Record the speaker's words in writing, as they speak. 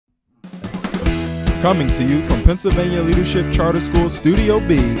Coming to you from Pennsylvania Leadership Charter School Studio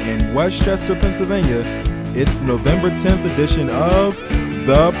B in Westchester, Pennsylvania, it's the November 10th edition of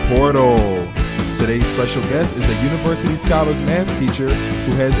The Portal. Today's special guest is a University Scholars Math teacher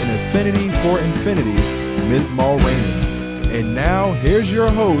who has an affinity for infinity, Ms. Mulranean. And now, here's your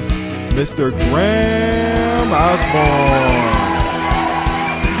host, Mr. Graham Osborne.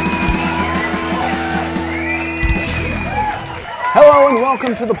 Hello and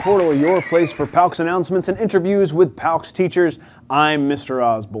welcome to The Portal, your place for PALCS announcements and interviews with PALCS teachers. I'm Mr.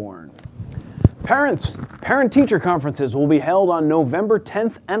 Osborne. Parents, parent-teacher conferences will be held on November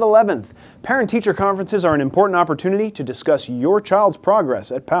 10th and 11th. Parent-teacher conferences are an important opportunity to discuss your child's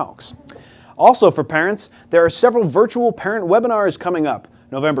progress at PALCS. Also for parents, there are several virtual parent webinars coming up,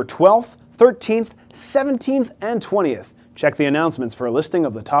 November 12th, 13th, 17th, and 20th. Check the announcements for a listing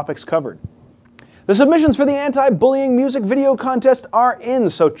of the topics covered. The submissions for the anti-bullying music video contest are in,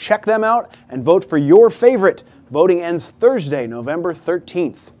 so check them out and vote for your favorite. Voting ends Thursday, November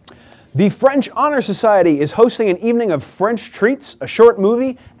 13th. The French Honor Society is hosting an evening of French treats, a short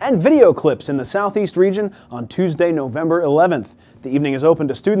movie, and video clips in the Southeast region on Tuesday, November 11th. The evening is open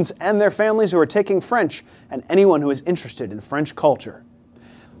to students and their families who are taking French and anyone who is interested in French culture.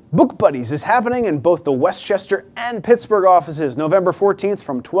 Book Buddies is happening in both the Westchester and Pittsburgh offices November 14th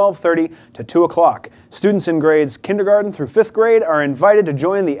from 12:30 to 2 o'clock. Students in grades kindergarten through 5th grade are invited to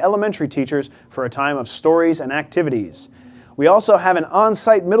join the elementary teachers for a time of stories and activities. We also have an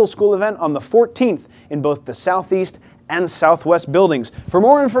on-site middle school event on the 14th in both the Southeast and Southwest buildings. For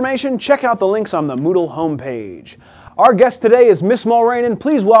more information, check out the links on the Moodle homepage. Our guest today is Miss Mulranean.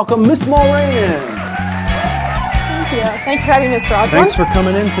 Please welcome Miss Mulranean. Thank you for having me, Mr. Osborne. Thanks for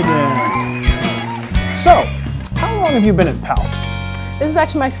coming in today. So, how long have you been at PALCS? This is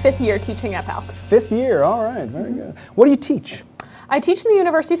actually my 5th year teaching at PALCS. 5th year, all right, very good. What do you teach? I teach in the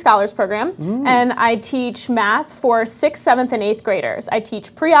University Scholars Program, and I teach math for 6th, 7th, and 8th graders. I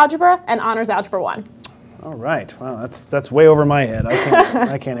teach pre-algebra and honors algebra 1. All right, wow, that's way over my head.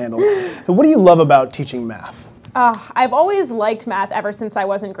 I can't handle it. What do you love about teaching math? I've always liked math ever since I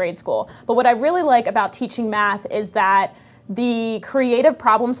was in grade school, but what I really like about teaching math is that the creative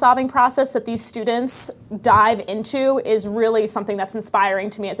problem-solving process that these students dive into is really something that's inspiring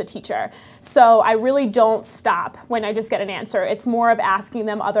to me as a teacher. So I really don't stop when I just get an answer. It's more of asking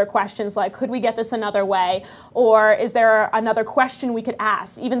them other questions like, could we get this another way? Or is there another question we could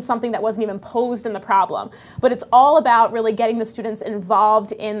ask? Even something that wasn't even posed in the problem. But it's all about really getting the students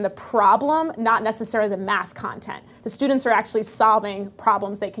involved in the problem, not necessarily the math content. The students are actually solving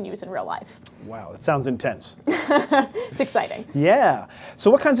problems they can use in real life. Wow, that sounds intense. It's exciting. Yeah. So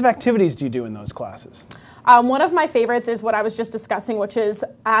what kinds of activities do you do in those classes? One of my favorites is what I was just discussing, which is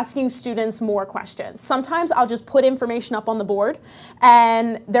asking students more questions. Sometimes I'll just put information up on the board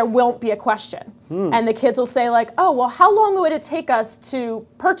and there won't be a question. And the kids will say like, oh, well, how long would it take us to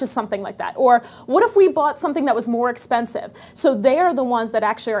purchase something like that? Or what if we bought something that was more expensive? So they are the ones that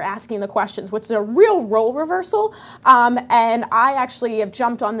actually are asking the questions, which is a real role reversal. And I actually have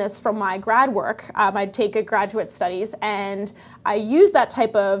jumped on this from my grad work. I take a graduate studies, and I use that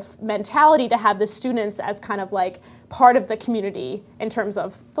type of mentality to have the students as kind of like part of the community in terms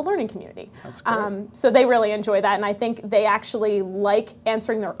of the learning community. That's great. So they really enjoy that, and I think they actually like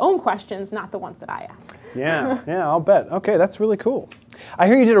answering their own questions, not the ones that I ask. Yeah, I'll bet. Okay, that's really cool. I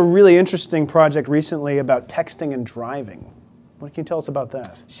hear you did a really interesting project recently about texting and driving. What can you tell us about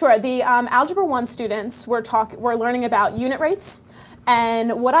that? Sure. The Algebra 1 students were learning about unit rates,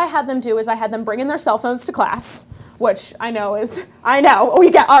 and what I had them do is I had them bring in their cell phones to class, which I know,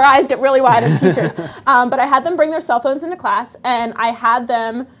 our eyes get really wide as teachers. But I had them bring their cell phones into class, and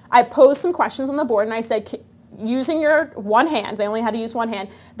I posed some questions on the board, and I said, using your one hand, they only had to use one hand,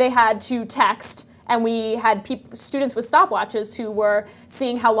 they had to text, and we had students with stopwatches who were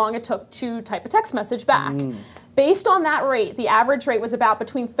seeing how long it took to type a text message back. Based on that rate, the average rate was about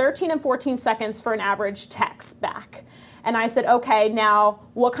between 13 and 14 seconds for an average text back. And I said, okay, now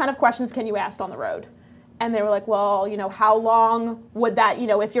what kind of questions can you ask on the road? And they were like, well, how long would that,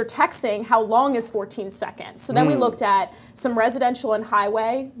 if you're texting, how long is 14 seconds? So then we looked at some residential and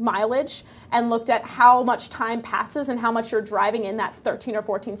highway mileage and looked at how much time passes and how much you're driving in that 13 or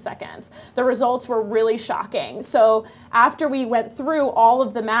 14 seconds. The results were really shocking. So after we went through all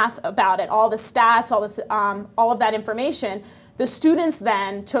of the math about it, all the stats, all of that information, the students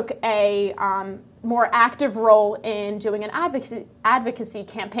then took a more active role in doing an advocacy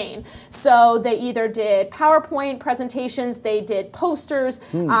campaign. So they either did PowerPoint presentations, they did posters.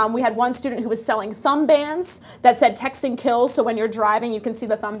 We had one student who was selling thumb bands that said texting kills, so when you're driving you can see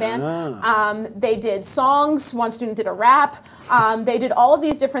the thumb band. They did songs, one student did a rap. They did all of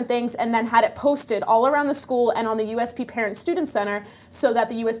these different things and then had it posted all around the school and on the USP Parent Student Center so that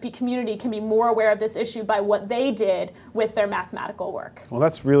the USP community can be more aware of this issue by what they did with their mathematical work. Well,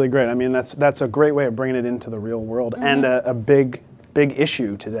 that's really great. I mean, that's a great way of bringing it into the real world and a big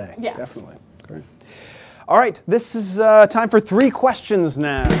issue today. Yes. Definitely. Great. All right, this is time for 3 questions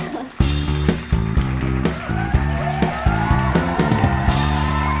now.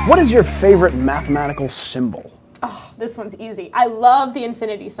 What is your favorite mathematical symbol? Oh, this one's easy. I love the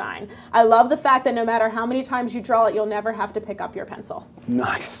infinity sign. I love the fact that no matter how many times you draw it, you'll never have to pick up your pencil.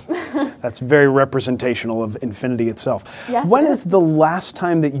 Nice. That's very representational of infinity itself. Yes, when is the last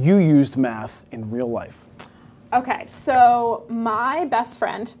time that you used math in real life? Okay, so my best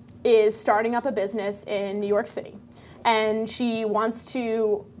friend is starting up a business in New York City, and she wants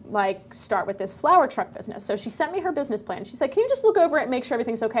to start with this flower truck business. So she sent me her business plan. She said, "Can you just look over it and make sure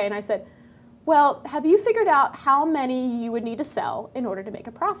everything's okay?" And I said, "Well, have you figured out how many you would need to sell in order to make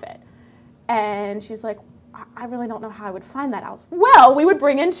a profit?" And she's like, "I really don't know how I would find that out." Well, we would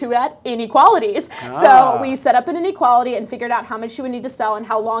bring into that inequalities. So we set up an inequality and figured out how much she would need to sell and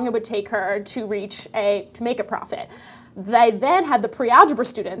how long it would take her to make a profit. They then had the pre-algebra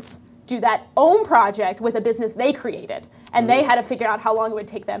students do that own project with a business they created, and they had to figure out how long it would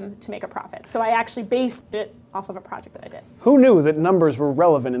take them to make a profit. So I actually based it off of a project that I did. Who knew that numbers were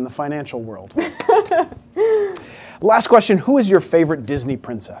relevant in the financial world? Last question, who is your favorite Disney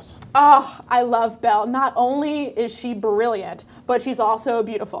princess? Oh, I love Belle. Not only is she brilliant, but she's also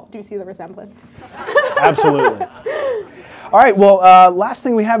beautiful. Do you see the resemblance? Absolutely. All right, well, last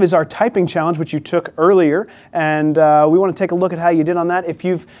thing we have is our typing challenge, which you took earlier, and we want to take a look at how you did on that. If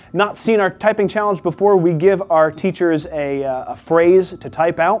you've not seen our typing challenge before, we give our teachers a phrase to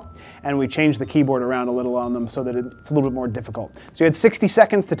type out, and we change the keyboard around a little on them so that it's a little bit more difficult. So you had 60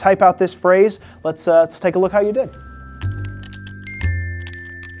 seconds to type out this phrase. Let's take a look how you did.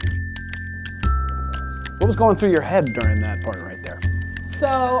 What was going through your head during that part right there?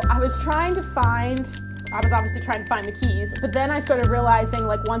 So I was obviously trying to find the keys, but then I started realizing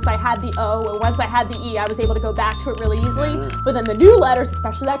once I had the O or once I had the E, I was able to go back to it really easily. But then the new letters,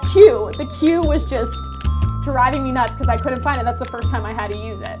 especially that Q, the Q was just driving me nuts because I couldn't find it. That's the first time I had to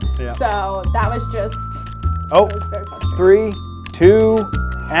use it. Yeah. So that was just, it was very frustrating. 3, 2,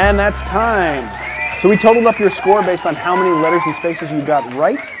 and that's time. So we totaled up your score based on how many letters and spaces you got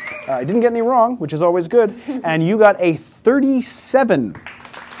right. I didn't get any wrong, which is always good. And you got a 37.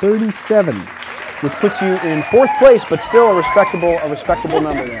 37, which puts you in 4th place, but still a respectable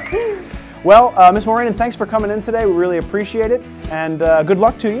number there. Well, Ms. Mulranean, thanks for coming in today. We really appreciate it, and good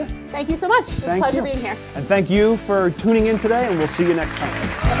luck to you. Thank you so much. It was a pleasure being here. And thank you for tuning in today, and we'll see you next time.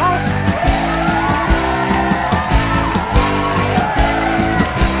 Bye-bye.